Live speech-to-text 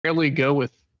barely go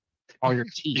with all your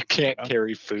teeth. You can't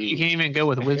carry food. You can't even go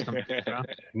with wisdom.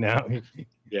 No.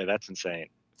 Yeah, that's insane.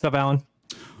 What's up, Alan?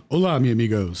 Hola, mi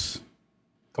amigos.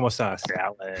 ¿Cómo estás?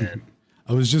 Alan.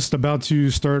 I was just about to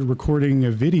start recording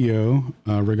a video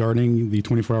regarding the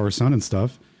 24-hour sun and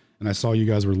stuff, and I saw you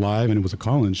guys were live, and it was a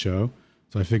call-in show.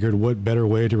 So I figured, what better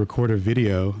way to record a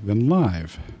video than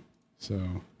live? So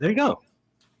there you go.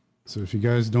 So if you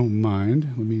guys don't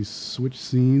mind, let me switch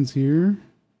scenes here.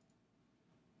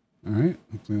 All right,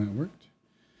 hopefully that worked.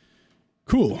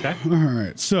 Cool. Okay. All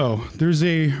right. So there's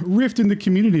a rift in the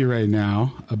community right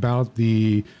now about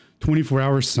the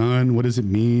 24-hour sun. What does it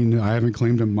mean? I haven't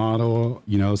claimed a model.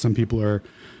 You know, some people are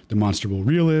demonstrable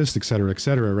realists, et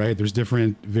cetera, right? There's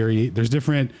different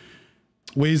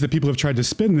ways that people have tried to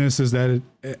spin this is that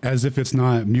as if it's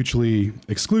not mutually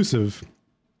exclusive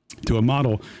to a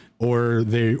model, or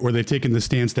they've taken the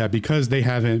stance that because they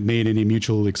haven't made any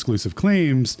mutual exclusive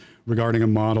claims regarding a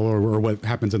model or what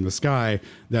happens in the sky,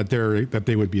 that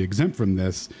they would be exempt from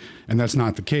this. And that's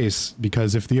not the case,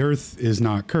 because if the Earth is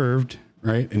not curved,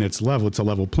 right, and it's level, it's a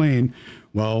level plane,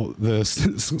 well, the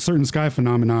certain sky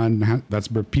phenomenon that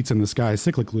repeats in the sky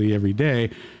cyclically every day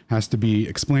has to be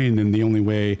explained, and the only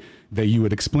way that you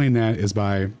would explain that is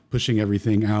by pushing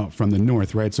everything out from the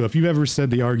north, right? So if you've ever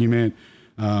said the argument,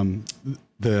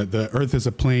 the Earth is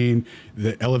a plane,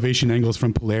 the elevation angles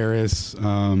from Polaris,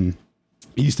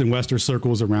 east and west are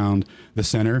circles around the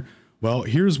center. Well,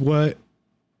 here's what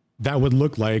that would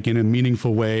look like in a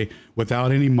meaningful way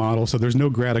without any model. So there's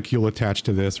no graticule attached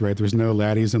to this, right? There's no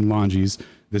lattice and longes.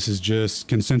 This is just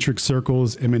concentric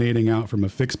circles emanating out from a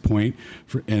fixed point,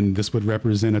 and this would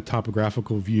represent a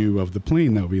topographical view of the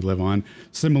plane that we live on,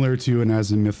 similar to an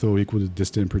azimuthal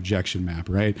equidistant projection map,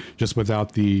 right? Just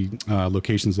without the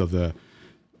locations of the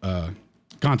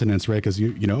continents, right? Because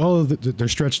you know, oh, they're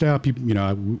stretched out. People, you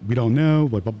know, we don't know,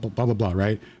 blah blah blah,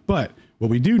 right? But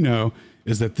what we do know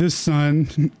is that this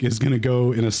sun is going to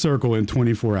go in a circle in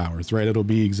 24 hours, right? It'll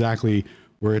be exactly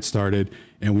where it started,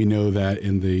 and we know that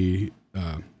in the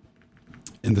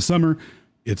summer,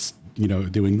 it's, you know,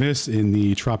 doing this in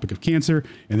the Tropic of Cancer,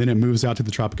 and then it moves out to the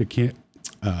Tropic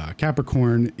of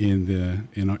Capricorn in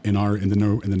the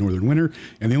northern winter.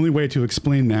 And the only way to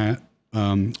explain that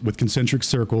with concentric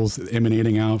circles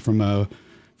emanating out from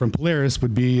Polaris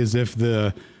would be as if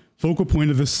the focal point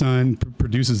of the sun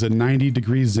produces a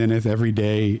 90-degree zenith every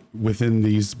day within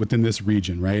this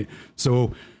region, right?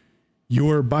 So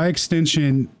you're by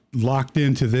extension locked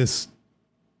into this.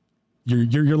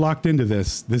 You're locked into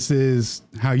this. This is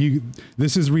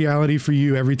reality for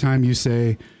you every time you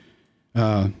say,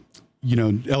 you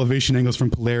know, elevation angles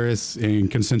from Polaris and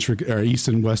concentric, or east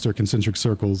and west are concentric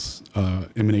circles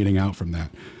emanating out from that.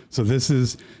 So this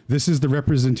is the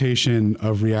representation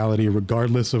of reality,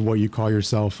 regardless of what you call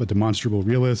yourself, a demonstrable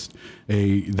realist,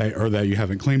 that you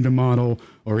haven't claimed a model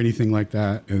or anything like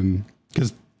that. And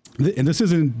this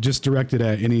isn't just directed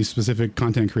at any specific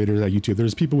content creators at YouTube.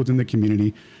 There's people within the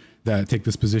community that take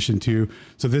this position too.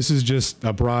 So this is just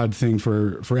a broad thing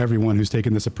for everyone who's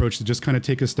taken this approach to just kind of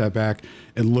take a step back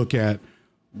and look at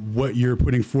what you're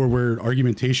putting forward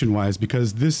argumentation wise,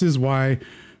 because this is why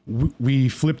we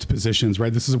flipped positions,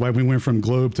 right? This is why we went from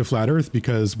globe to flat Earth,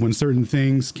 because when certain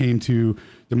things came to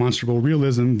demonstrable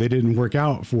realism, they didn't work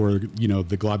out for, you know,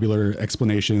 the globular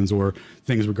explanations or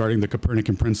things regarding the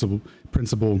Copernican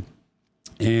principle.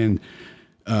 And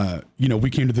you know, we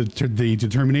came to the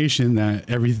determination that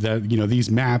you know,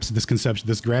 these maps, this conception,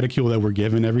 this graticule that we're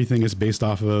given, everything is based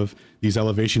off of these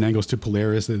elevation angles to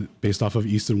Polaris, based off of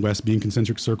east and west being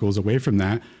concentric circles away from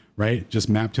that, right? Just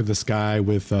mapped to the sky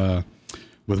with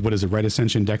what is it, right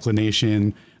ascension,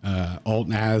 declination,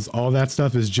 alt-naz, all that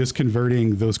stuff is just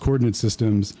converting those coordinate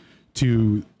systems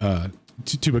to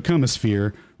become a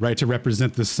sphere, right? To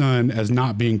represent the sun as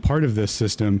not being part of this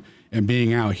system and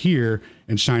being out here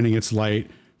and shining its light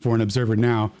for an observer.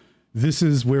 Now, this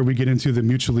is where we get into the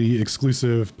mutually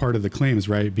exclusive part of the claims,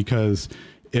 right? Because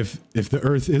if the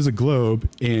Earth is a globe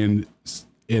and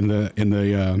in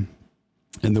the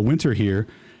winter here,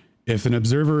 if an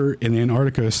observer in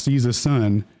Antarctica sees a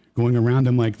sun going around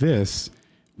them like this,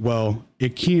 well,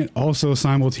 it can't also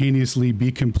simultaneously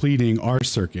be completing our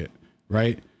circuit,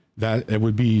 right? That it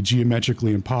would be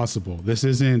geometrically impossible. This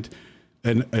isn't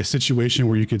a situation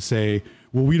where you could say,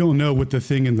 well, we don't know what the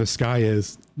thing in the sky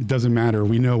is. It doesn't matter.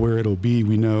 We know where it'll be.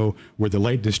 We know where the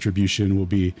light distribution will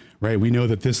be, right? We know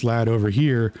that this lad over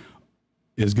here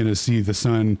is going to see the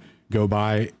sun go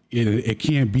by. It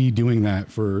can't be doing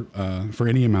that for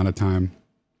any amount of time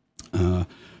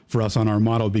for us on our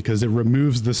model, because it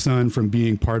removes the sun from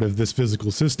being part of this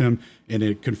physical system, and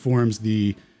it conforms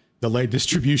the light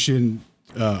distribution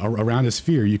around a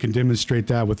sphere. You can demonstrate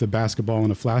that with a basketball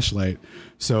and a flashlight.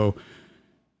 So,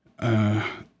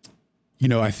 you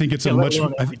know, I think it's a much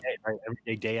every day, right?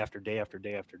 Every day, after day after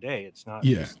day after day. It's not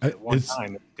Yeah, just at one it's-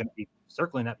 time. It's going to be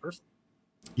circling that person.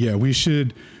 Yeah, we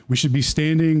should be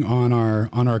standing on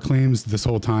our claims this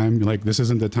whole time. Like, this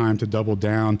isn't the time to double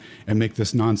down and make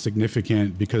this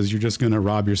non-significant, because you're just going to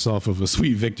rob yourself of a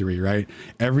sweet victory, right?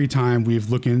 Every time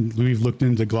we've looked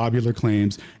into globular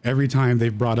claims, every time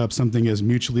they've brought up something as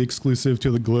mutually exclusive to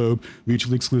the globe,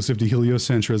 mutually exclusive to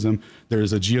heliocentrism,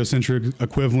 there's a geocentric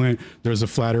equivalent, there's a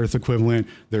flat Earth equivalent.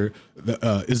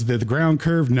 Is the ground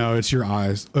curved? No, it's your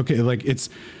eyes. Okay, like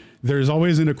there's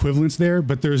always an equivalence there,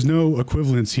 but there's no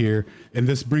equivalence here. And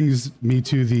this brings me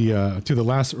to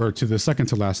the second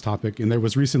to last topic. And there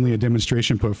was recently a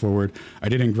demonstration put forward. I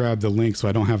didn't grab the link, so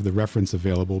I don't have the reference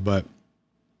available, but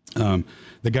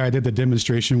the guy did the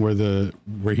demonstration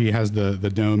where he has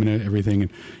the dome and everything.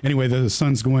 And anyway, the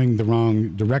sun's going the wrong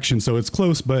direction. So it's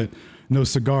close, but no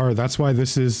cigar. That's why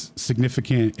this is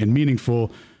significant and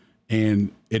meaningful,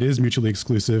 and it is mutually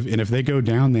exclusive. And if they go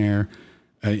down there,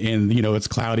 and you know, it's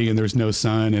cloudy and there's no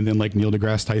sun, and then like Neil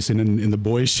deGrasse Tyson and the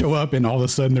boys show up, and all of a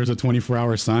sudden there's a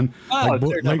 24-hour sun. Oh,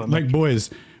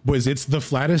 boys, it's the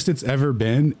flattest it's ever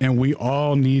been, and we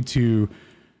all need to,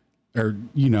 or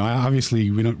you know,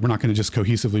 obviously we're not going to just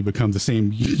cohesively become the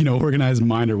same, you know, organized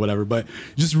mind or whatever, but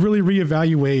just really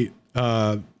reevaluate,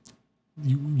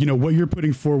 you know, what you're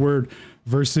putting forward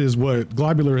versus what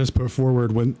Globular has put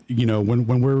forward when we're, you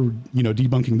know,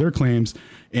 debunking their claims.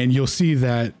 And you'll see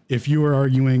that if you are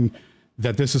arguing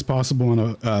that this is possible on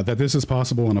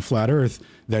a flat Earth,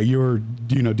 that you're,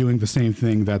 you know, doing the same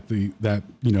thing that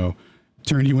you know,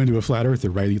 turned you into a flat earther,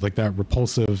 right? Like that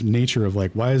repulsive nature of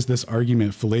like, why is this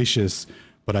argument fallacious?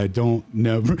 But I don't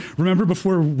know. Remember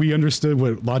before we understood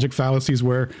what logic fallacies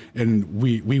were, and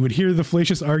we would hear the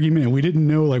fallacious argument and we didn't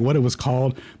know like what it was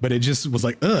called, but it just was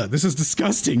like, this is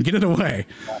disgusting. Get it away.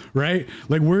 Right.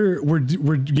 Like we're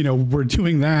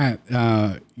doing that,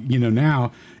 you know,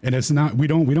 now, and it's not, we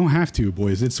don't have to,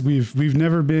 boys. We've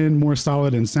never been more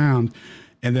solid and sound.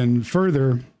 And then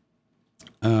further,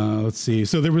 let's see.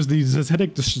 So there was the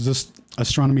Zetetic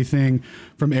astronomy thing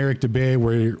from Eric DeBay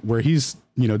where he's,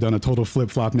 you know, done a total flip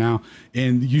flop now.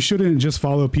 And you shouldn't just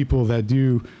follow people that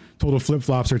do total flip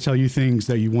flops or tell you things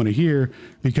that you want to hear,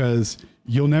 because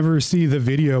you'll never see the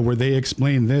video where they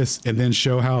explain this and then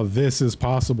show how this is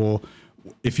possible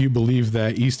if you believe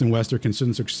that east and west are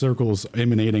concentric circles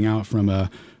emanating out from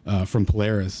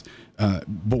Polaris.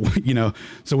 But you know,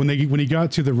 so when he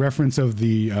got to the reference of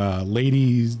the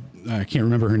lady, I can't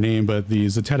remember her name, but the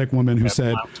Zetetic woman who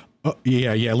said, oh,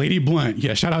 yeah, Lady Blunt.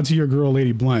 Yeah, shout out to your girl,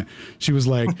 Lady Blunt. She was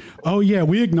like, oh yeah,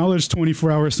 we acknowledge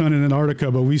 24-hour sun in Antarctica,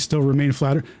 but we still remain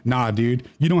flatter. Nah, dude,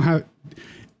 you don't have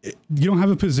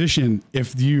a position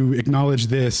if you acknowledge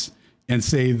this and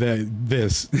say that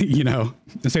this, you know,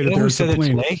 and say that there's a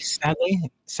plane. Today,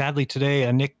 sadly today,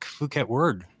 a Nick Fouquet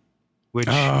word, which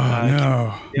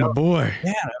no, my boy.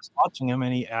 Yeah, I was watching him,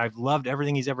 and I've loved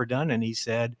everything he's ever done, and he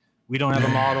said we don't have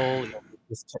a model. You know,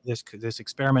 this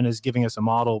experiment is giving us a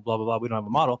model. Blah blah blah. We don't have a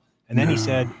model, and then he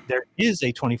said there is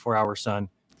a 24-hour sun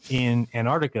in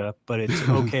Antarctica, but it's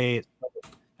okay.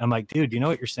 I'm like, dude, you know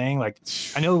what you're saying? Like,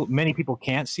 I know many people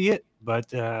can't see it,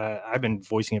 but I've been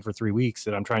voicing it for 3 weeks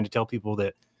that I'm trying to tell people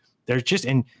that there's just,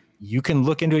 and you can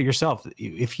look into it yourself.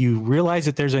 If you realize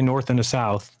that there's a north and a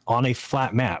south on a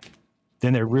flat map,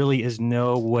 then there really is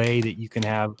no way that you can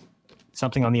have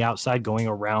something on the outside going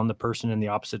around the person in the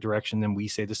opposite direction than we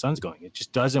say the sun's going. It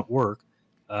just doesn't work.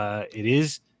 It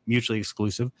is mutually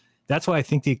exclusive. That's why I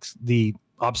think the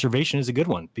observation is a good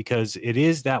one, because it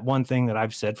is that one thing that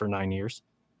I've said for 9 years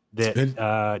that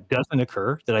doesn't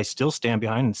occur, that I still stand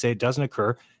behind and say it doesn't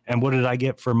occur. And what did I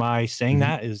get for my saying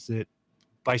that is that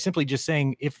by simply just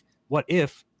saying, what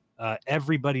if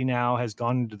everybody now has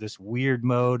gone into this weird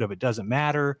mode of it doesn't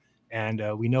matter, and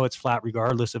we know it's flat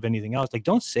regardless of anything else. Like,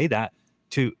 don't say that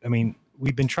I mean,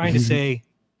 we've been trying to say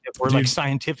that we're like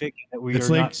scientific, that we are like,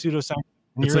 not pseudoscience.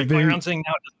 And you're like around saying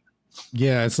now.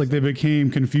 Yeah, it's like they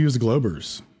became confused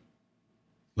globers.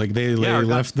 Like they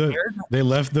left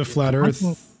the flat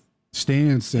Earth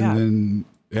stance, and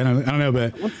then I don't know,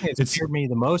 but one thing that scared me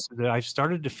the most is that I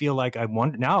started to feel like I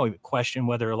question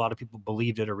whether a lot of people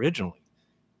believed it originally,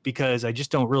 because I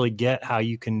just don't really get how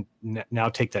you can now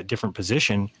take that different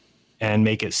position and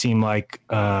make it seem like,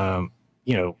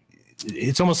 you know,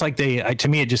 it's almost like to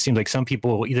me, it just seems like some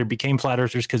people either became flat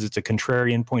earthers because it's a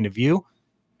contrarian point of view,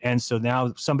 And so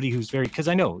now somebody who's very, because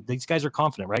I know these guys are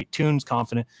confident, right? Toon's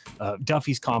confident,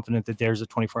 Duffy's confident that there's a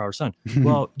 24-hour sun.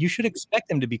 Well, you should expect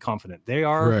them to be confident. They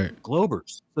are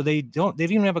Globers, so they don't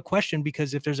even have a question,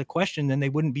 because if there's a question, then they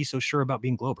wouldn't be so sure about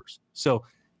being Globers. So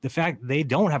the fact they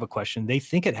don't have a question, they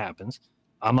think it happens.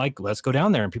 I'm like, let's go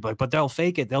down there, and people are like, but they'll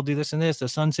fake it. They'll do this and this. The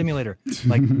sun simulator,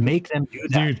 like, make them do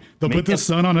that. Dude, they'll put the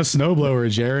sun on a snowblower,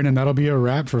 Jaron, and that'll be a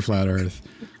wrap for Flat Earth.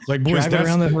 Like, boys, that's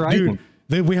around the horizon.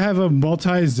 Dude, we have a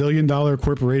multi-zillion-dollar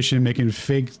corporation making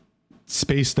fake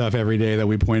space stuff every day that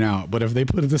we point out. But if they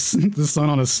put the sun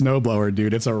on a snowblower,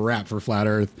 dude, it's a wrap for Flat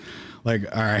Earth. Like,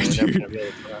 all right,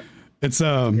 dude. It's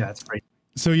yeah, it's great.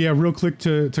 So yeah, real quick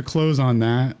to close on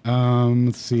that.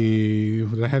 Let's see.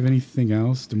 Did I have anything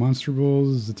else?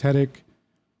 Demonstrables, Zetetic.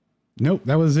 Nope,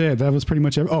 that was it. That was pretty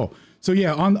much it. Oh, so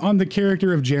yeah, on the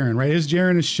character of Jaron, right? Is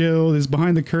Jaron a shill? Is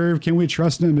behind the curve? Can we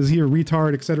trust him? Is he a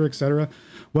retard? Et cetera, et cetera.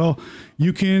 Well,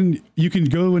 you can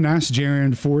go and ask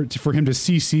Jaron for him to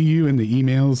CC you in the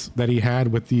emails that he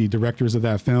had with the directors of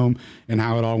that film and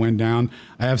how it all went down.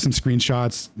 I have some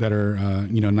screenshots that are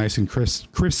nice and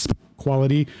crisp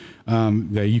quality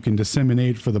that you can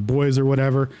disseminate for the boys or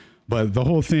whatever. But the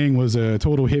whole thing was a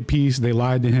total hit piece. They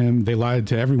lied to him. They lied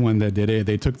to everyone that did it.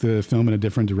 They took the film in a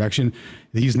different direction.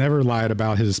 He's never lied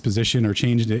about his position or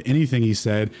changed anything he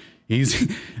said.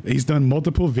 He's done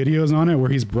multiple videos on it where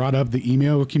he's brought up the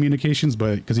email communications,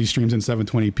 but because he streams in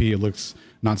 720p, it looks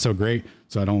not so great.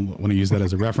 So I don't want to use that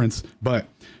as a reference. But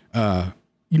I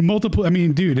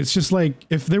mean, dude, it's just like,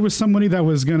 if there was somebody that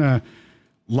was gonna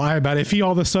lie about it, if he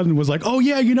all of a sudden was like, oh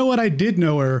yeah, you know what, I did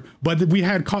know her, but we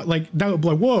had caught, like, that would be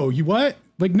like, whoa, you what?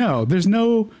 Like, no, there's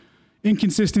no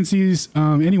inconsistencies.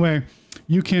 Anyway,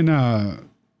 you can have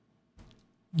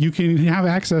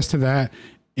access to that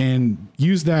and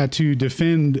use that to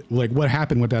defend like what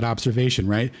happened with that observation,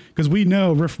 right? Because we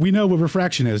know what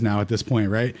refraction is now at this point,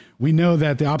 right? We know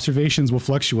that the observations will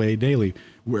fluctuate daily,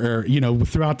 where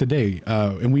throughout the day,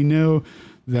 and we know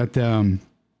that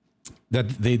that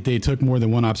they took more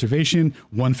than one observation.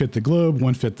 One fit the globe,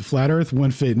 one fit the flat Earth,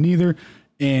 one fit neither.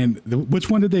 And which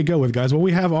one did they go with, guys? Well,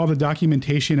 we have all the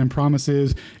documentation and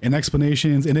promises and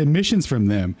explanations and admissions from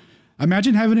them.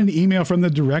 Imagine having an email from the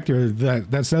director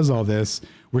that says all this,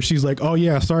 where she's like, oh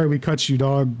yeah, sorry we cut you,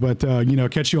 dog, but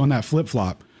catch you on that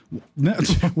flip-flop.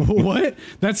 What?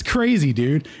 That's crazy,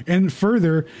 dude. And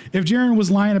further, if Jaron was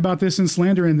lying about this and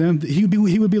slandering them, he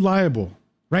would be liable,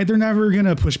 right? They're never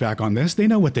gonna push back on this. They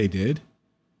know what they did.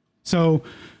 So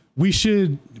we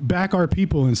should back our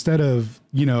people instead of,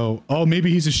 oh,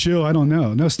 maybe he's a shill, I don't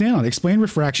know. No, stand on it. Explain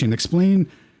refraction. Explain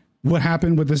what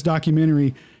happened with this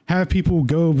documentary. Have people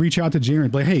go reach out to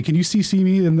Jaron, like, hey, can you CC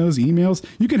me in those emails?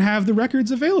 You can have the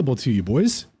records available to you,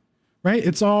 boys, right?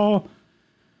 It's all,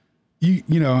 I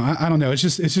don't know. It's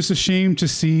just a shame to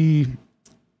see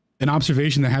an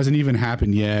observation that hasn't even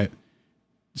happened yet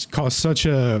cause such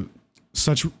a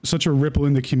ripple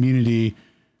in the community,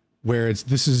 where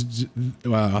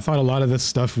I thought a lot of this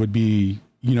stuff would be,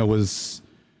 was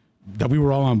that we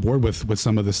were all on board with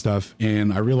some of this stuff.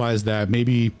 And I realized that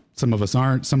maybe some of us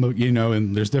aren't,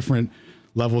 and there's different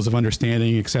levels of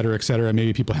understanding, et cetera, et cetera.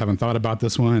 Maybe people haven't thought about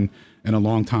this one in a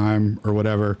long time or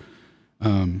whatever.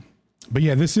 But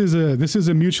yeah, this is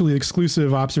a mutually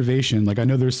exclusive observation. Like, I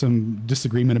know there's some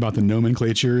disagreement about the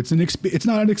nomenclature. It's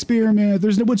not an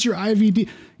experiment. What's your IVD?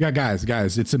 Yeah,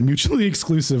 guys, it's a mutually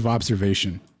exclusive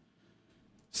observation.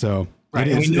 So right,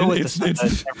 we know what the sun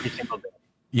does every single day.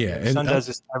 Yeah, the sun does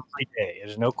this every day.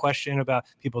 There's no question about,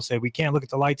 people say we can't look at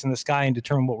the lights in the sky and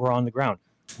determine what we're on the ground.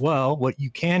 Well, what you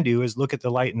can do is look at the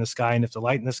light in the sky, and if the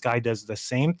light in the sky does the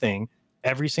same thing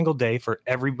every single day for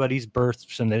everybody's birth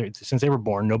since they were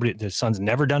born, the sun's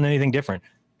never done anything different.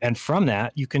 And from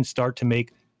that, you can start to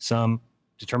make some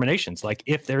determinations. Like,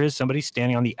 if there is somebody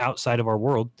standing on the outside of our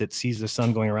world that sees the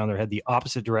sun going around their head the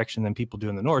opposite direction than people do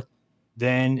in the north,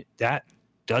 then that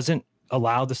doesn't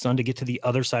allow the sun to get to the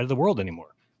other side of the world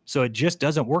anymore. So it just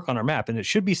doesn't work on our map. And it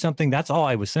should be something, that's all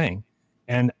I was saying.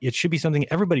 And it should be something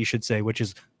everybody should say, which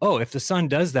is, oh, if the sun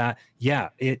does that, yeah,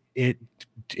 it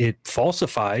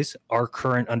falsifies our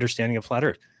current understanding of flat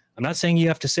Earth. I'm not saying you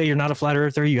have to say you're not a flat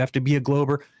earther, you have to be a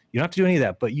glober, you don't have to do any of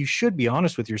that, but you should be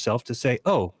honest with yourself to say,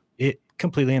 oh, it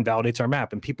completely invalidates our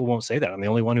map. And people won't say that. I'm the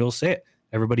only one who will say it.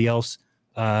 Everybody else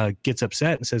gets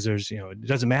upset and says it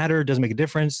doesn't matter, it doesn't make a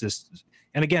difference.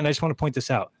 And again, I just want to point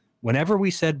this out. Whenever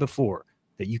we said before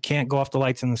that you can't go off the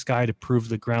lights in the sky to prove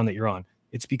the ground that you're on,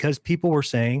 it's because people were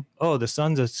saying, oh, the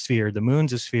sun's a sphere, the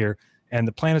moon's a sphere, and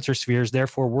the planets are spheres,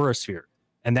 therefore we're a sphere.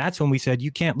 And that's when we said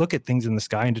you can't look at things in the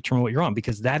sky and determine what you're on,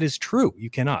 because that is true. You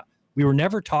cannot. We were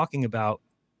never talking about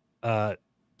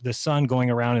the sun going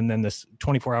around and then this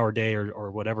 24-hour day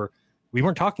or whatever. We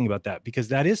weren't talking about that because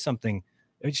that is something.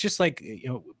 It's just like,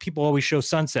 people always show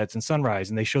sunsets and sunrise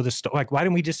and they show the star. Like, why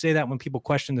didn't we just say that when people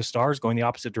question the stars going the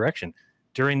opposite direction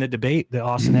during the debate that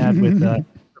Austin had with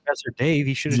Professor Dave?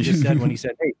 He should have just said, when he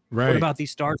said, hey, what about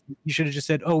these stars? He should have just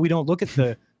said, oh, we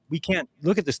can't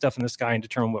look at the stuff in the sky and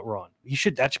determine what we're on.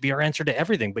 That should be our answer to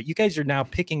everything. But you guys are now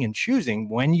picking and choosing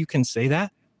when you can say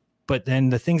that. But then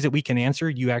the things that we can answer,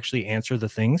 you actually answer the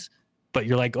things. But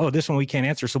you're like, oh, this one we can't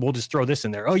answer, so we'll just throw this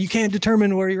in there. Oh, you can't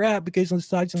determine where you're at because the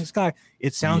sides in the sky.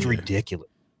 It sounds ridiculous.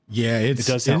 Yeah, it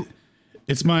does sound.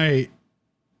 It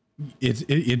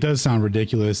does sound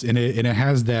ridiculous, and it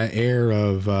has that air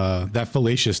of that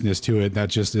fallaciousness to it that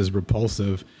just is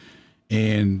repulsive.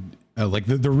 And like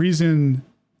the reason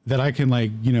that I can,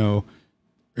 like,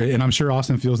 and I'm sure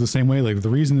Austin feels the same way. Like, the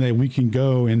reason that we can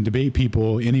go and debate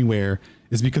people anywhere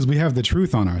is because we have the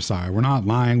truth on our side. We're not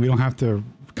lying. We don't have to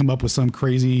come up with some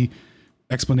crazy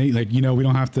explanation. Like, we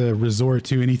don't have to resort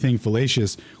to anything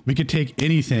fallacious. We could take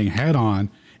anything head on,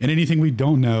 and anything we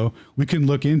don't know, we can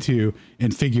look into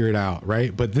and figure it out.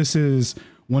 Right. But this is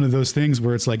one of those things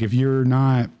where it's like, if you're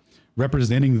not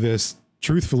representing this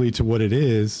truthfully to what it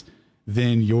is,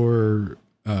 then you're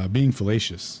being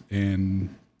fallacious,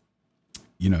 and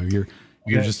you're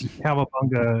just.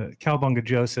 Cowabunga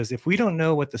Joe says, if we don't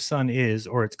know what the sun is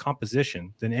or its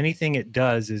composition, then anything it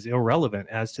does is irrelevant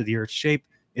as to the Earth's shape.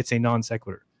 It's a non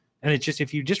sequitur. And it's just,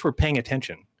 if you just were paying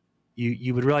attention,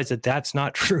 you would realize that that's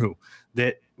not true.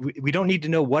 That we don't need to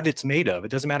know what it's made of. It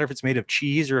doesn't matter if it's made of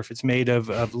cheese or if it's made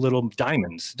of little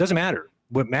diamonds. It doesn't matter.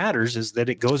 What matters is that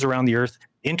it goes around the Earth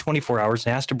in 24 hours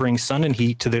and has to bring sun and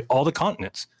heat to all the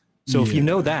continents. So if you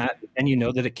know that, and you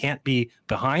know that it can't be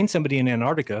behind somebody in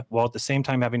Antarctica while at the same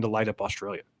time having to light up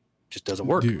Australia, it just doesn't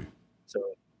work.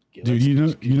 Dude,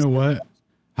 you know what?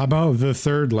 How about the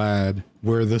third lad,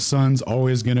 where the sun's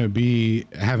always going to be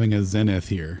having a zenith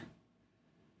here?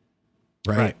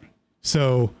 Right.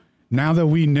 So now that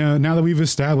we've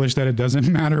established that it doesn't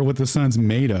matter what the sun's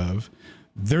made of,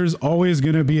 there's always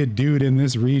going to be a dude in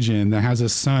this region that has a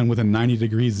sun with a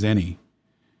 90-degree zenith.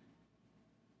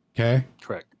 Okay.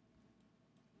 Correct.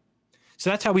 So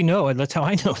that's how we know. That's how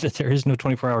I know that there is no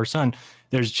 24-hour sun.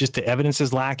 There's just, the evidence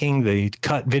is lacking. The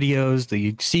cut videos,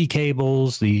 the sea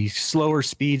cables, the slower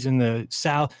speeds in the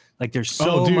south. Like, there's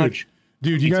so much.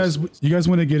 Dude, you guys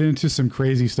want to get into some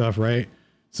crazy stuff, right?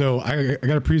 So I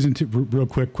got to present real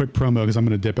quick promo, because I'm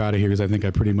going to dip out of here because I think I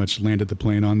pretty much landed the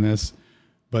plane on this.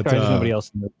 But there's nobody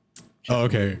else in the. Oh,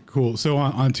 okay, cool. So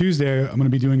on Tuesday, I'm going to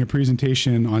be doing a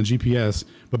presentation on GPS.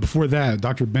 But before that,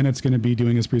 Dr. Bennett's going to be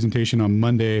doing his presentation on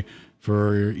Monday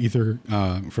for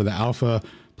for the Alpha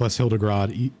plus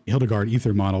Hildegard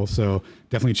Ether model. So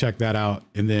definitely check that out.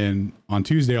 And then on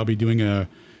Tuesday, I'll be doing a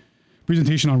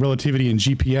presentation on relativity and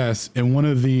GPS. And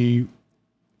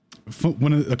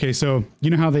okay, so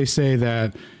you know how they say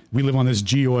that we live on this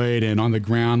geoid, and on the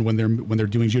ground when they're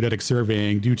doing geodetic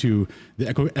surveying, due to the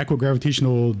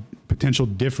equigravitational potential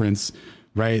difference,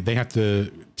 right? They have to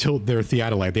tilt their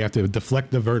theodolite. They have to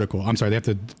deflect the vertical. I'm sorry, they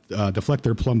have to deflect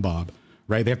their plumb bob,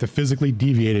 right? They have to physically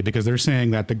deviate it, because they're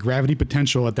saying that the gravity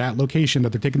potential at that location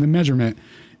that they're taking the measurement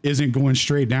isn't going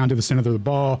straight down to the center of the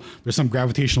ball. There's some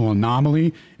gravitational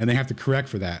anomaly, and they have to correct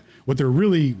for that. What they're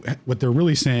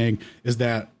really saying is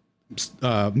that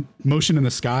motion in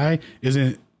the sky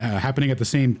isn't happening at the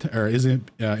same or isn't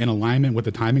in alignment with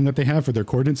the timing that they have for their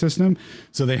coordinate system.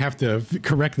 So they have to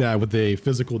correct that with a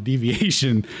physical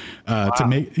deviation to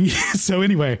make. So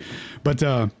anyway, but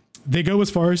they go as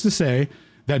far as to say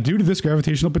that due to this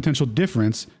gravitational potential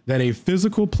difference, that a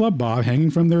physical plumb bob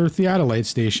hanging from their theodolite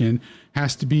station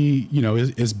has to be,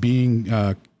 is being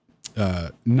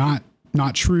not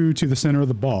true to the center of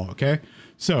the ball. Okay,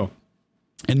 so.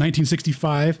 In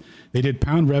 1965, they did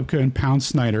Pound Rebka and Pound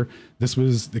Snyder. This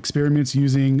was experiments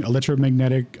using different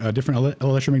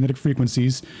electromagnetic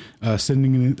frequencies,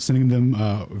 sending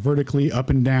them vertically up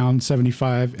and down 70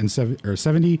 and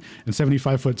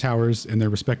 75-foot towers in their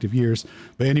respective years.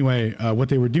 But anyway, what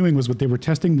they were doing was they were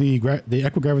testing the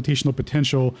equigravitational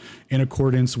potential in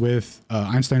accordance with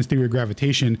Einstein's theory of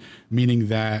gravitation, meaning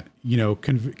that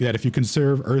that if you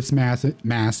conserve Earth's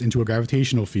mass into a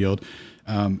gravitational field,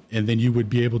 and then you would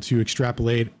be able to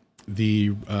extrapolate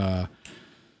the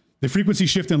frequency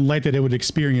shift in light that it would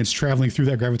experience traveling through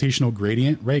that gravitational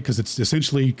gradient, right? Because it's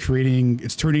essentially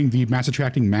turning the mass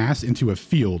attracting mass into a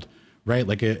field, right?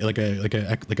 Like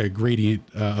a gradient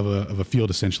of a field,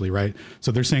 essentially, right?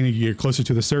 So they're saying that you're closer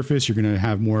to the surface, you're going to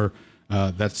have more.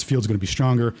 That field's going to be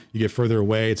stronger. You get further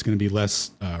away, it's going to be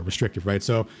less restrictive, right?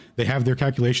 So they have their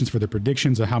calculations for their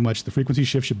predictions of how much the frequency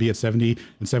shift should be at 70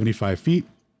 and 75 feet.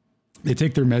 They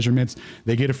take their measurements,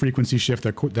 they get a frequency shift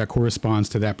that corresponds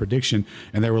to that prediction.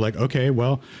 And they were like, okay,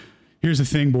 well, here's the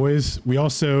thing, boys. We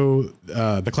also,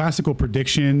 the classical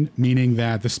prediction, meaning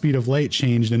that the speed of light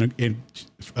changed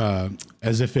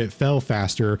as if it fell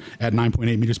faster at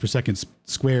 9.8 meters per second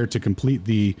squared to complete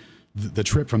the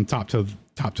trip from top to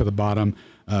the bottom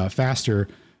faster,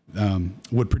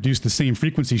 would produce the same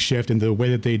frequency shift. And the way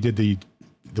that they did did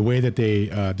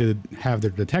have their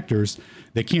detectors,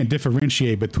 they can't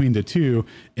differentiate between the two,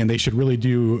 and they should really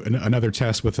do another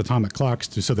test with atomic clocks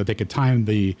so that they could time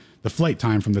the flight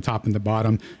time from the top and the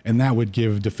bottom, and that would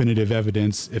give definitive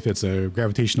evidence if it's a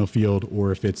gravitational field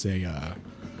or if it's a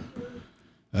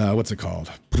what's it called?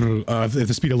 If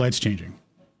the speed of light's changing.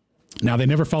 Now, they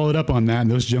never followed up on that, and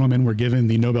those gentlemen were given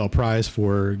the Nobel Prize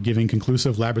for giving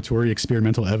conclusive laboratory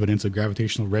experimental evidence of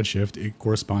gravitational redshift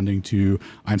corresponding to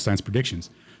Einstein's predictions.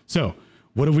 So,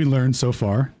 what have we learned so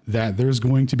far? That there's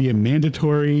going to be a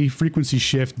mandatory frequency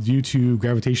shift due to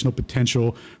gravitational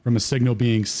potential from a signal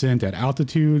being sent at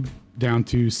altitude down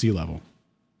to sea level.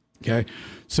 Okay,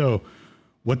 so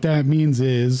what that means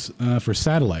is for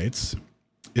satellites,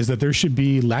 is that there should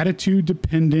be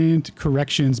latitude-dependent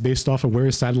corrections based off of where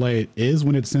a satellite is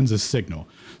when it sends a signal.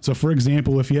 So, for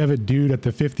example, if you have a dude at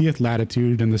the 50th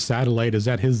latitude and the satellite is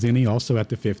at his zenith, also at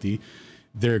the 50,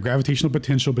 their gravitational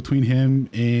potential between him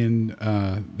and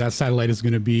that satellite is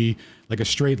going to be like a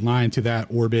straight line to that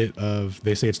orbit of,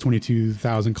 they say it's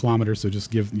 22,000 kilometers. So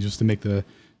just to make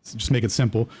it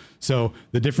simple. So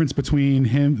the difference between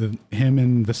him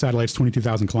and the satellite's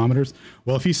 22,000 kilometers.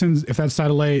 Well, if that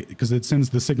satellite, because it sends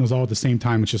the signals all at the same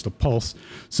time, it's just a pulse.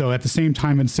 So at the same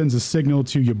time, it sends a signal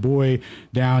to your boy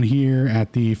down here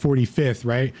at the 45th,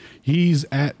 right?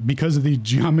 Because of the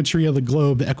geometry of the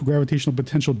globe, the equigravitational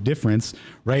potential difference,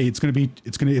 right?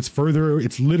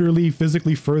 It's literally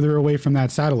physically further away from that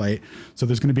satellite. So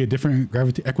there's going to be a different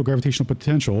equigravitational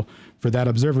potential for that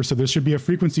observer. So there should be a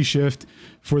frequency shift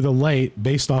for the light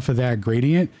based off of that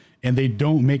gradient, and they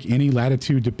don't make any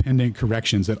latitude dependent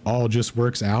corrections. It all just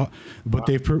works out. But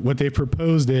what they've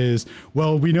proposed is,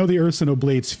 well, we know the Earth's an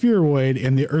oblate spheroid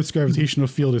and the Earth's gravitational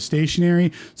field is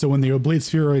stationary. So when the oblate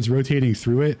spheroid's rotating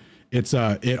through it,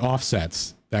 it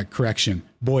offsets that correction.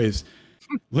 Boys,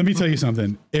 let me tell you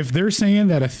something. If they're saying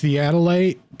that a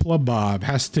theodolite bob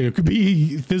has to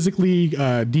be physically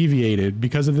deviated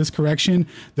because of this correction,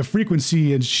 the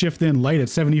frequency and shift in light at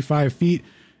 75 feet,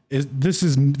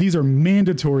 these are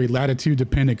mandatory latitude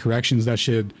dependent corrections that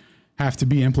should have to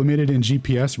be implemented in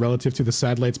GPS relative to the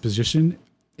satellite's position,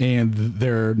 and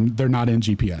they're not in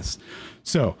GPS.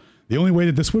 So the only way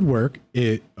that this would work,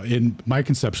 in my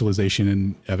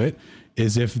conceptualization of it,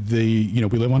 is if we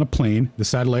live on a plane, the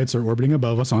satellites are orbiting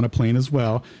above us on a plane as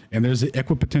well, and there's an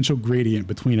equipotential gradient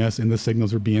between us and the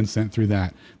signals are being sent through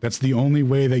that. That's the only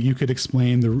way that you could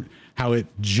explain how it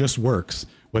just works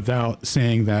without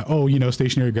saying that,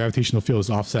 stationary gravitational field is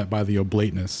offset by the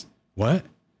oblateness. What?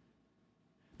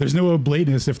 There's no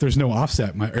oblateness if there's no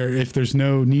offset, or if there's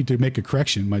no need to make a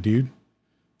correction, my dude.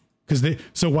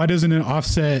 So why doesn't it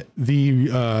offset the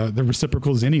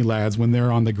reciprocal zenny lads when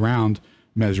they're on the ground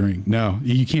measuring? No,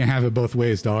 you can't have it both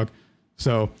ways, dog.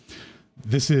 So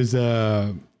this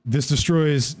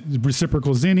destroys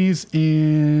reciprocal zennies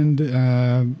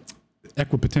and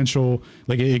equipotential.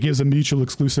 Like it gives a mutual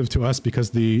exclusive to us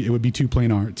because it would be two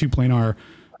planar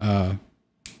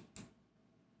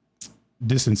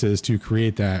distances to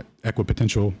create that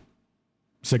equipotential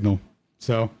signal.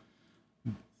 So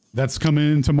that's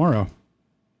coming tomorrow.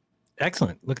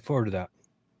 Excellent. Looking forward to that.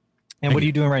 And what are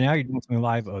you doing right now? You're doing something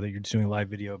live. You're just doing a live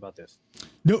video about this.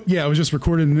 No, yeah, I was just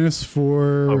recording this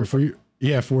for the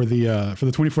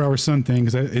 24-hour sun thing,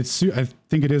 because I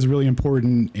think it is really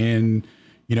important, and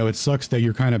it sucks that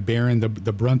you're kind of bearing the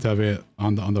brunt of it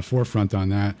on the forefront on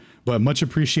that. But much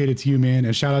appreciated to you, man,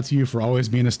 and shout out to you for always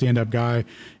being a stand-up guy.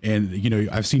 And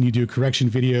I've seen you do correction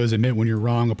videos, admit when you're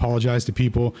wrong, apologize to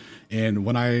people, and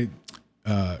when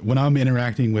I'm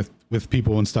interacting with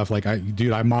people and stuff, like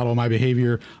I model my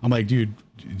behavior. I'm like, dude,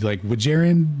 like, would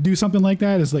Jaren do something like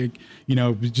that? It's like,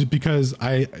 just because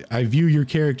I view your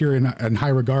character in high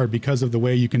regard because of the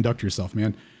way you conduct yourself,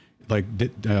 man. Like,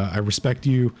 I respect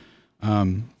you.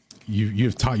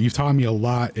 You've taught me a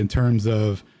lot in terms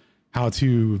of how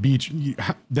to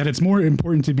that it's more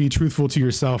important to be truthful to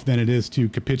yourself than it is to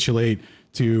capitulate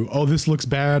to, this looks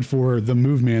bad for the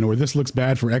movement, or this looks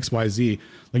bad for XYZ.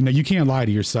 Like, no, you can't lie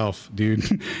to yourself, dude.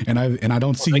 and I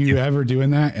don't see you ever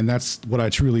doing that. And that's what I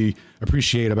truly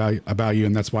appreciate about you.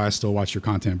 And that's why I still watch your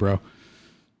content, bro.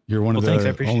 You're one of the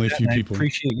only few people. I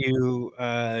appreciate you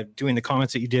doing the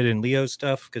comments that you did in Leo's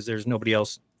stuff, because there's nobody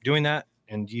else doing that.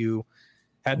 And you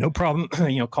had no problem,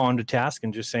 calling to task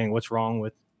and just saying what's wrong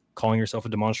with calling yourself a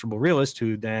demonstrable realist,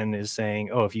 who then is saying,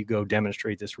 oh, if you go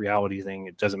demonstrate this reality thing,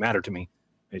 it doesn't matter to me.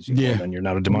 Well, then you're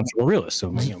not a demonstrable realist.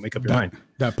 So, make up your mind.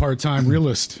 That part-time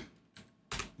realist.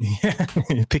 Yeah.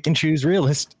 Pick and choose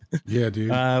realist. Yeah,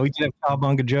 dude. We did have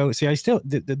Cowabunga Joe. See, I still,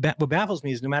 what baffles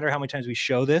me is no matter how many times we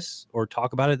show this or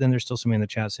talk about it, then there's still somebody in the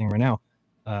chat saying right now,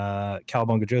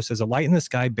 Cowabunga Joe says, a light in the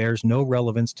sky bears no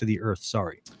relevance to the earth.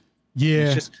 Sorry.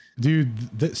 Yeah, dude.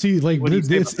 It's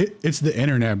the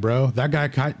internet, bro. That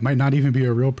guy might not even be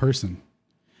a real person.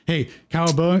 Hey,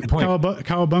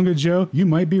 Cowabunga Joe, you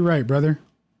might be right, brother.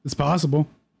 It's possible.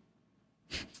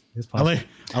 I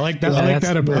like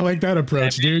that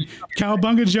approach, dude.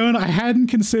 Cowabunga Joe, I hadn't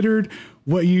considered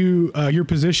what your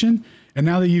position, and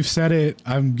now that you've said it,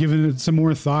 I'm giving it some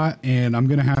more thought, and I'm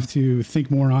gonna have to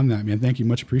think more on that, man. Thank you,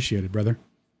 much appreciated, brother.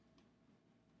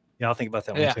 Yeah, I'll think about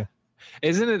that one too.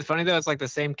 Isn't it funny though? It's like the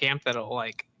same camp that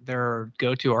like their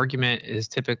go-to argument is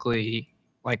typically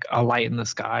like a light in the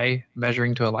sky,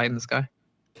 measuring to a light in the sky.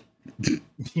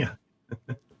 Yeah.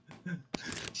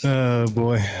 Oh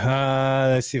boy.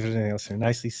 Let's see if there's anything else here.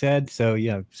 Nicely said. So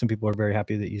yeah, some people are very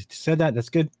happy that you said that. That's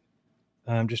good.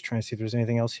 I'm just trying to see if there's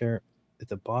anything else here at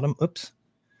the bottom. Oops.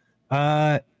 Took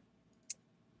a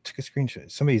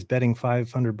screenshot. Somebody's betting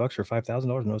 $500 or $5,000.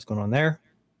 Know what's going on there.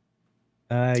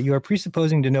 You are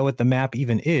presupposing to know what the map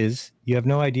even is. You have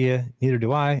no idea. Neither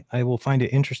do I. I will find it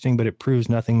interesting, but it proves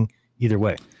nothing either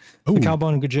way.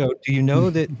 Cowabunga Joe, do you know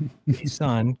that the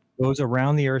sun goes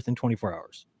around the earth in 24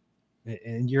 hours?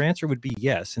 And your answer would be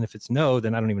yes. And if it's no,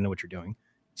 then I don't even know what you're doing.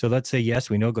 So let's say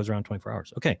yes, we know it goes around 24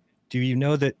 hours. Okay. Do you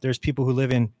know that there's people who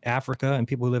live in Africa and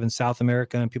people who live in South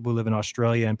America and people who live in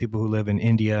Australia and people who live in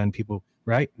India and people,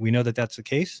 right? We know that that's the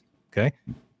case. Okay.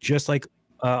 Just like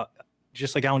Alan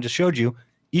just showed you,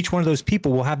 each one of those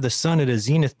people will have the sun at a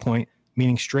zenith point,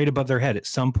 meaning straight above their head at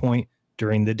some point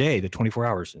during the day, the 24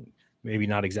 hours. And maybe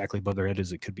not exactly above their head,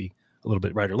 as it could be a little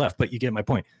bit right or left, but you get my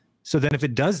point. So then if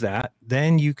it does that,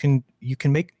 then you can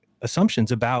make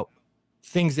assumptions about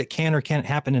things that can or can't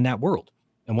happen in that world.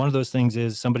 And one of those things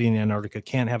is somebody in Antarctica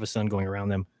can't have a sun going around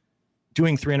them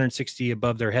doing 360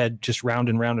 above their head, just round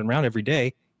and round and round every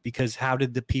day, because how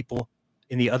did the people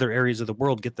in the other areas of the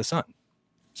world get the sun?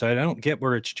 So I don't get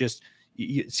where it's just,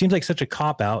 it seems like such a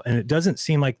cop-out, and it doesn't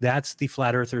seem like that's the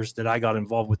flat earthers that I got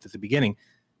involved with at the beginning.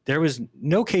 There was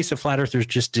no case of flat earthers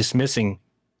just dismissing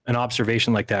an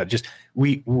observation like that. Just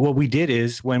what we did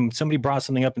is when somebody brought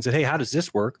something up and said, hey, how does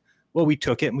this work? Well, we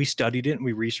took it and we studied it and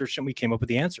we researched it and we came up with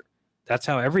the answer. That's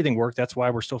how everything worked. That's why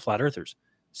we're still flat earthers.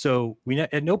 So we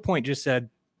at no point just said,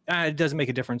 it doesn't make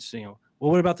a difference.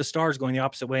 Well, what about the stars going the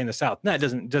opposite way in the south? No,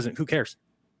 it doesn't, who cares?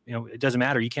 It doesn't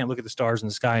matter. You can't look at the stars in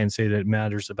the sky and say that it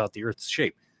matters about the Earth's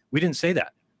shape. We didn't say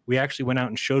that. We actually went out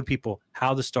and showed people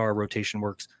how the star rotation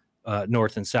works,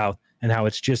 north and south, and how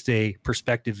it's just a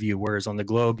perspective view. Whereas on the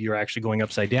globe, you're actually going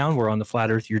upside down, where on the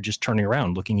flat Earth, you're just turning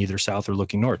around, looking either south or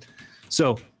looking north.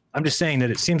 So I'm just saying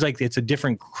that it seems like it's a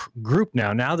different group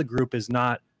now. Now the group is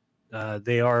not,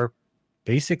 they are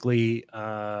basically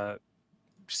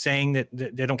saying that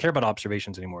they don't care about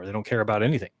observations anymore. They don't care about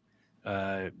anything.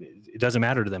 It doesn't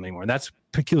matter to them anymore. And that's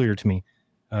peculiar to me,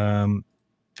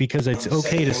 because it's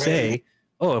okay to say,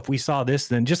 oh, if we saw this,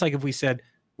 then just like if we said,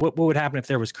 what would happen if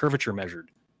there was curvature measured?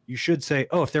 You should say,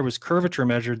 oh, if there was curvature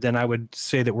measured, then I would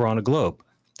say that we're on a globe.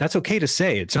 That's okay to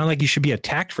say. It's not like you should be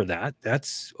attacked for that.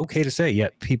 That's okay to say.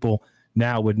 Yet people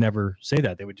now would never say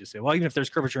that. They would just say, well, even if there's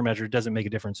curvature measured, it doesn't make a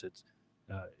difference.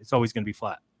 It's always going to be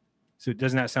flat. So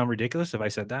doesn't that sound ridiculous if I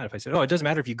said that? If I said, oh, it doesn't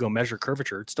matter if you go measure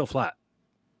curvature, it's still flat.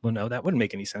 Well, no, that wouldn't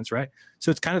make any sense, right?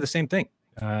 So it's kind of the same thing.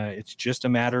 It's just a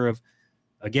matter of,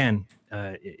 again,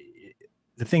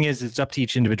 the thing is, it's up to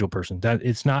each individual person. That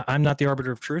it's not. I'm not the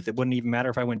arbiter of truth. It wouldn't even matter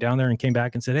if I went down there and came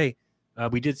back and said, "Hey,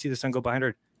 we did see the sun go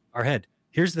behind our head."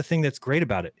 Here's the thing that's great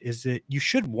about it is that you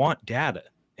should want data,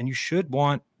 and you should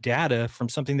want data from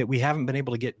something that we haven't been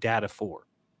able to get data for.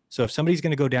 So if somebody's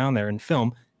going to go down there and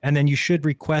film, and then you should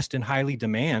request and highly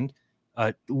demand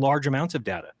large amounts of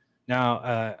data.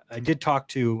 Now, I did talk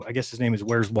to, I guess his name is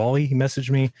Where's Wally. He messaged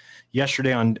me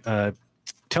yesterday on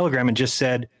Telegram and just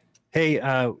said, hey,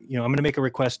 I'm going to make a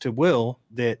request to Will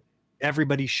that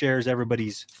everybody shares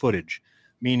everybody's footage.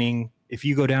 Meaning, if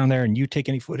you go down there and you take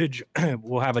any footage,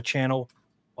 we'll have a channel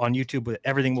on YouTube where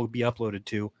everything will be uploaded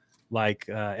to, like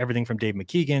everything from Dave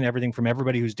McKeegan, everything from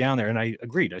everybody who's down there. And I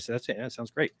agreed. I said, that's it. That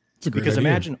sounds great. Because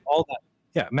imagine all that.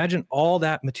 Yeah, imagine all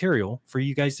that material for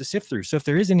you guys to sift through. So if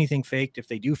there is anything faked, if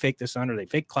they do fake the sun or they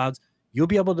fake clouds, you'll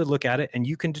be able to look at it and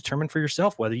you can determine for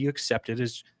yourself whether you accept it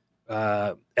as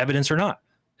evidence or not.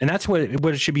 And that's what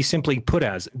it should be simply put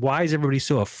as. Why is everybody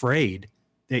so afraid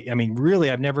I mean,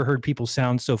 really, I've never heard people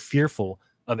sound so fearful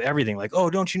of everything. Like, oh,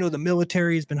 don't you know the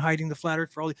military has been hiding the flat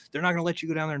earth for all these, they're not going to let you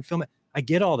go down there and film it. I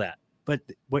get all that. But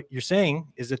what you're saying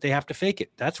is that they have to fake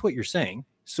it. That's what you're saying.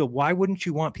 So why wouldn't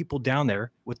you want people down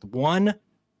there with one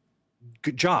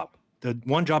good job? The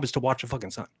one job is to watch the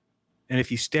fucking sun. And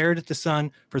if you stared at the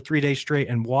sun for 3 days straight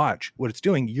and watch what it's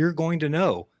doing, you're going to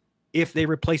know if they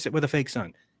replace it with a fake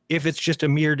sun, if it's just a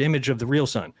mirrored image of the real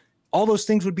sun. All those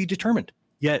things would be determined.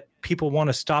 Yet people want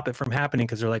to stop it from happening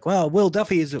because they're like, well, Will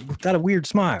Duffy has got a weird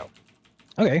smile.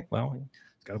 Okay, well,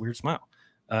 he's got a weird smile.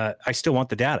 I still want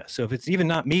the data. So if it's even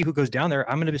not me who goes down there,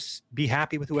 I'm going to be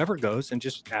happy with whoever goes and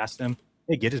just ask them,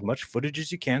 hey, get as much footage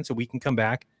as you can so we can come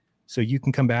back, so you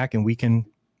can come back and we can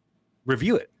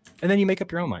review it. And then you make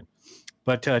up your own mind.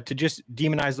 But to just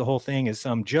demonize the whole thing as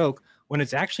some joke when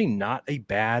it's actually not a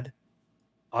bad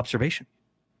observation.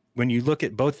 When you look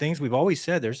at both things, we've always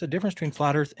said there's a difference between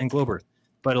flat Earth and globe Earth.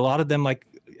 But a lot of them, like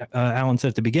Alan said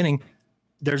at the beginning,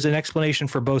 there's an explanation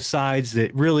for both sides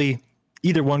that really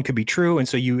either one could be true. And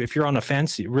so if you're on the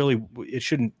fence, it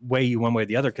shouldn't weigh you one way or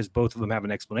the other because both of them have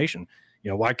an explanation.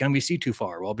 You know, why can't we see too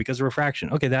far? Well, because of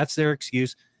refraction. Okay, that's their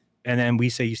excuse. And then we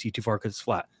say you see too far because it's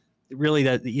flat. Really,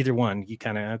 that either one, you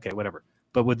kind of, okay, whatever.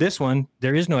 But with this one,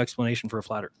 there is no explanation for a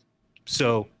flat Earth.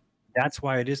 So that's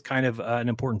why it is kind of an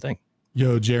important thing.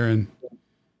 Yo, Jaron,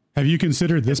 have you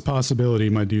considered this possibility,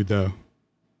 my dude, though?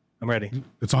 I'm ready.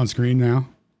 It's on screen now.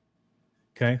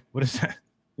 Okay. What is that?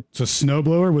 It's a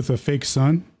snowblower with a fake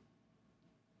sun.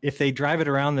 If they drive it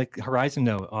around the horizon,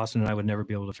 no, Austin and I would never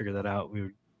be able to figure that out. We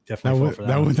would definitely fall for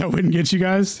that. That wouldn't get you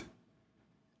guys?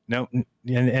 No.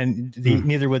 And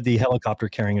neither would the helicopter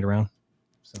carrying it around.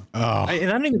 So, I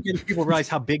don't even get if people realize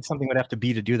how big something would have to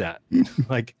be to do that.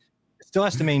 Like, it still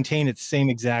has to maintain its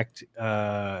same exact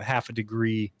half a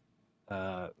degree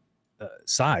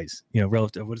size, you know,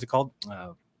 relative. What is it called?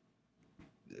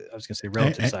 I was going to say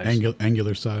relative size.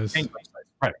 Angular size. Angular size.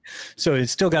 Right. So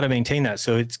it's still got to maintain that.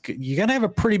 So you got to have a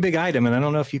pretty big item. And I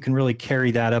don't know if you can really carry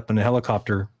that up in a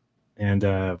helicopter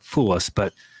and fool us.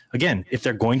 But again, if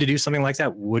they're going to do something like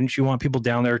that, wouldn't you want people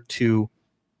down there to,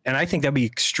 and I think that'd be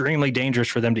extremely dangerous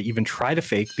for them to even try to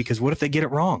fake, because what if they get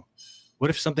it wrong? What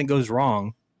if something goes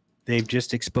wrong? They've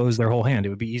just exposed their whole hand. It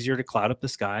would be easier to cloud up the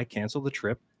sky, cancel the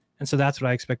trip. And so that's what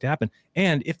I expect to happen.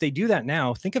 And if they do that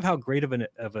now, think of how great of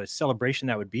a celebration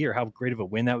that would be, or how great of a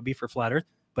win that would be for Flat Earth.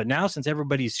 But now, since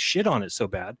everybody's shit on it so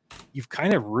bad, you've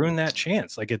kind of ruined that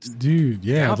chance. Like, it's, dude,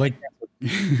 yeah, like,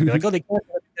 like, oh, they canceled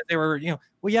it because they were, you know,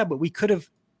 well, yeah, but we could have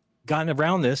gotten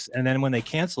around this, and then when they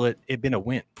cancel it, it'd been a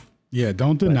win. Yeah,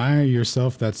 don't deny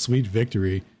yourself that sweet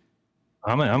victory.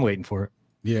 I'm waiting for it.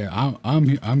 Yeah, I'm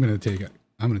gonna take it.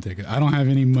 I'm gonna take it. I don't have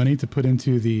any money to put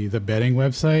into the betting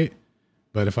website,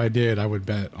 but if I did, I would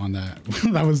bet on that.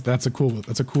 That's a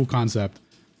cool concept.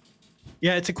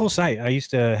 Yeah, it's a cool site. I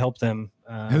used to help them.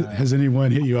 Has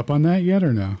anyone hit you up on that yet,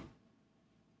 or no?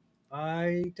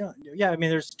 I don't. Yeah, I mean,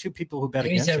 there's two people who bet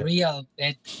against it. There is a real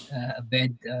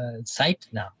bet site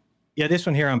now. Yeah, this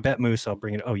one here on BetMoose. I'll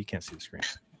bring it. Oh, you can't see the screen.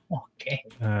 Okay.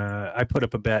 I put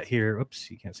up a bet here. Oops,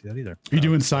 you can't see that either. Are you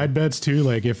doing side bets too?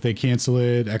 Like if they cancel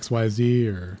it,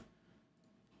 XYZ, or?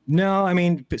 No, I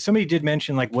mean, somebody did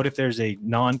mention, like, what if there's a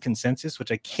non-consensus,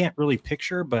 which I can't really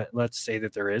picture, but let's say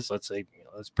that there is. Let's say, you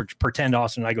know, let's pretend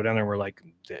Austin and I go down there and we're like,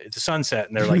 it's a sunset,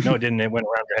 and they're like, no, it didn't. It went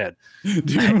around your head.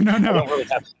 Dude, no. Really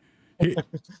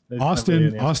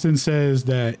Austin says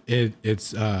that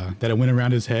it went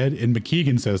around his head, and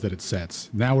McKeegan says that it sets.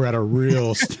 Now we're at a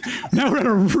real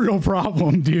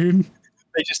problem, dude.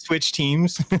 They just switch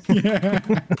teams. Yeah.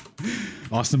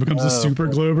 Austin becomes a super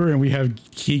glober, and we have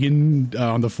Keegan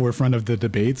on the forefront of the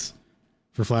debates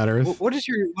for Flat Earth. What is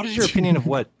your opinion of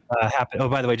what happened? Oh,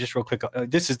 by the way, just real quick,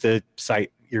 this is the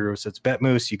site here. So it's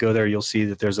BetMoose. You go there, you'll see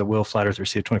that there's a Will Flat Earth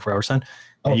receive 24-hour sun.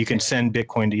 And you can send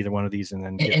Bitcoin to either one of these and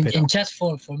then get paid. And just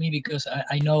for me, because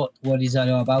I know what it's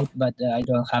all about, but I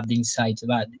don't have the insights.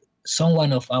 But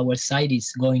someone of our side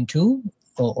is going to,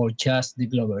 or just the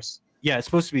Glovers? Yeah, it's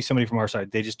supposed to be somebody from our side.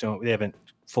 They haven't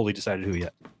fully decided who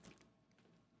yet.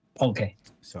 Okay.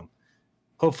 So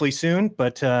hopefully soon,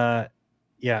 but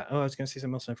yeah. Oh, I was going to say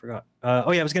something else and I forgot. I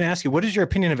was going to ask you, what is your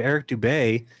opinion of Eric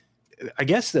Dubay? I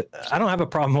guess that I don't have a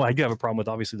problem. Well, I do have a problem with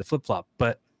obviously the flip-flop,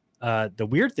 but the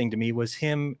weird thing to me was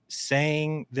him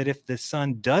saying that if the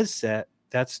sun does set,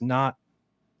 that's not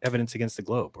evidence against the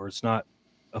globe, or it's not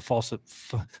a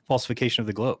falsification of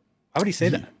the globe. Why would he say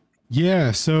that?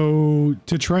 Yeah, so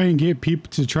to try and get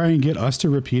us to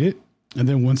repeat it, and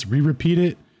then once we repeat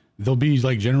it, there'll be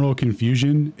like general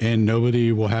confusion and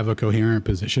nobody will have a coherent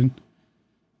position.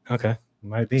 Okay,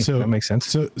 might be. So that makes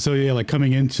sense. So yeah, like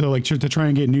coming into to try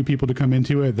and get new people to come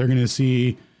into it, they're gonna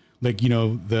see like, you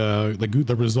know,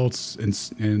 the results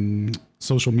in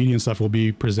social media and stuff will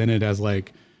be presented as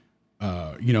like,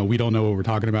 you know, we don't know what we're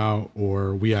talking about,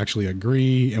 or we actually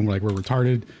agree and we're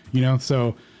retarded, you know?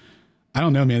 So I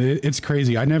don't know, man. It's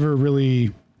crazy. I never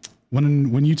really,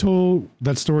 when you told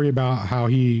that story about how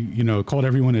he, you know, called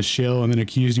everyone a shill and then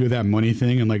accused you of that money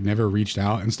thing and like never reached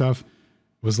out and stuff,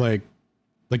 was like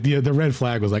the red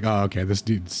flag was like, oh, okay, this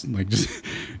dude's like, just,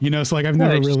 you know, so like I've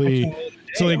never really,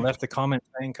 so like left the comment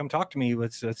saying, come talk to me.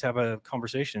 Let's have a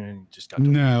conversation, and just got to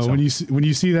no, so. when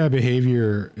you see that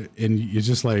behavior and you're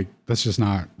just like, that's just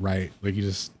not right. Like you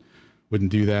just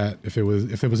wouldn't do that if it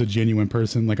was a genuine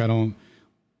person. Like I don't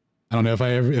know if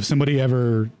I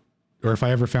ever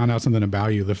found out something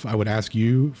about you, if I would ask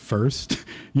you first,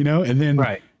 you know, and then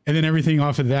everything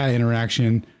off of that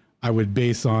interaction I would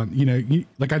base on, you know,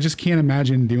 like I just can't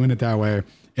imagine doing it that way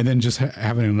and then just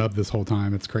having it up this whole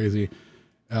time. It's crazy.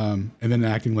 And then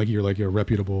acting like you're a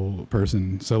reputable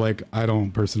person. So like, I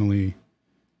don't personally,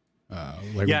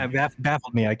 it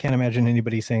baffled me. I can't imagine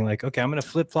anybody saying like, okay, I'm going to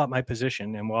flip flop my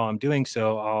position, and while I'm doing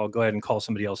so, I'll go ahead and call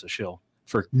somebody else a shill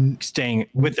for staying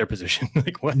with their position.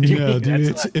 Like what? No,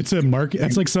 dude, it's a market.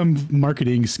 That's like some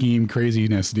marketing scheme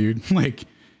craziness, dude. Like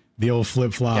the old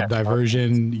flip flop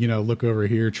diversion, you know, look over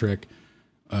here trick.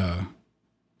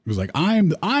 It was like, I'm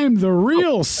the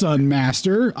real Sun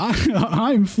Master.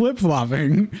 I'm flip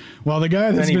flopping, while the guy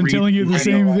that's been telling you the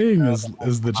same thing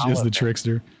is the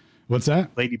trickster. What's that?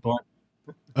 Lady Blunt.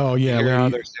 Oh yeah, you hear how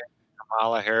they're saying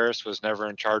Kamala Harris was never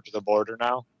in charge of the border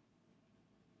now?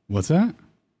 What's that?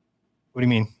 What do you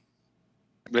mean?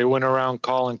 They went around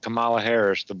calling Kamala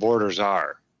Harris the border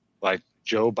czar. Like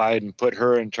Joe Biden put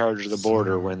her in charge of the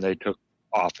border when they took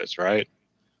office, right?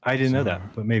 I didn't know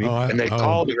that, but maybe. And they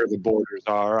called her the border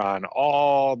czar on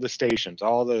all the stations,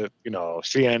 all the, you know,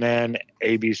 CNN,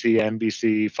 ABC,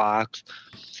 NBC, Fox.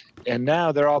 And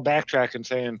now they're all backtracking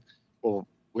saying, well,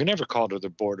 we never called her the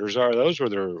border czar. Those were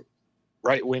the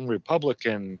right-wing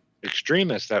Republican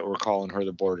extremists that were calling her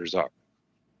the border czar.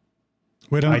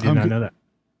 Wait, I did not know that.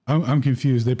 I'm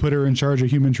confused. They put her in charge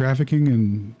of human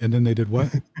trafficking, and then they did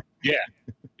what? Yeah,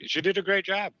 she did a great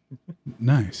job.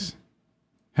 Nice.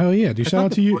 Hell yeah, dude. Shout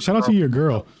out to you. Shout out to your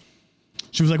girl.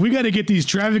 She was like, we got to get these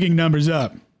trafficking numbers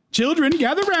up. Children,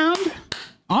 gather round.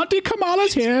 Auntie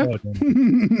Kamala's here.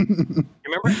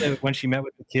 Remember when she met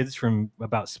with the kids from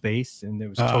about space, and it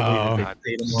was totally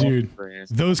dude.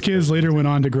 Those kids later went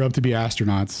on to grow up to be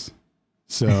astronauts.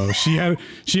 So she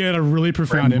had a really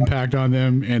profound impact on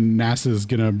them, and NASA's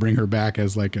gonna bring her back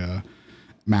as like a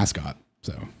mascot.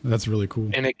 So that's really cool.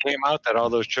 And it came out that all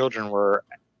those children were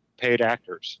paid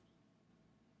actors.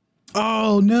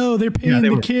 Oh no, they're paying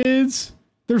the kids.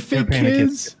 They're fake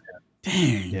kids.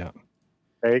 Dang. Yeah.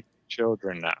 Fake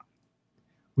children now.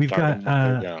 We've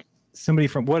got somebody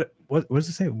from what does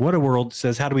it say? What a World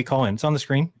says, how do we call in? It's on the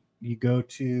screen. You go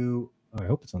to I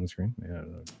hope it's on the screen.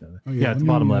 Yeah, at the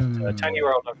bottom left.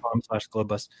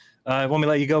 tinyurl.com/globebus. When we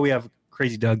let you go, we have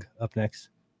Crazy Doug up next.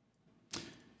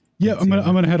 Yeah, I'm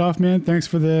gonna head off, man. Thanks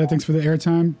for the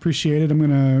airtime. Appreciate it. I'm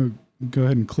gonna go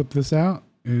ahead and clip this out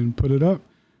and put it up.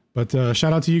 But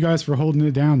shout out to you guys for holding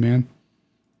it down, man.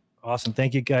 Awesome.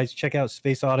 Thank you, guys. Check out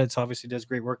Space Audits. Obviously does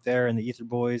great work there, and the Ether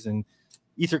Boys and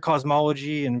Ether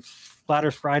Cosmology and Flat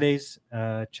Earth Fridays.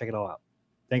 Check it all out.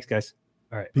 Thanks, guys.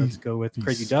 All right, let's go with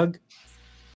Crazy Doug.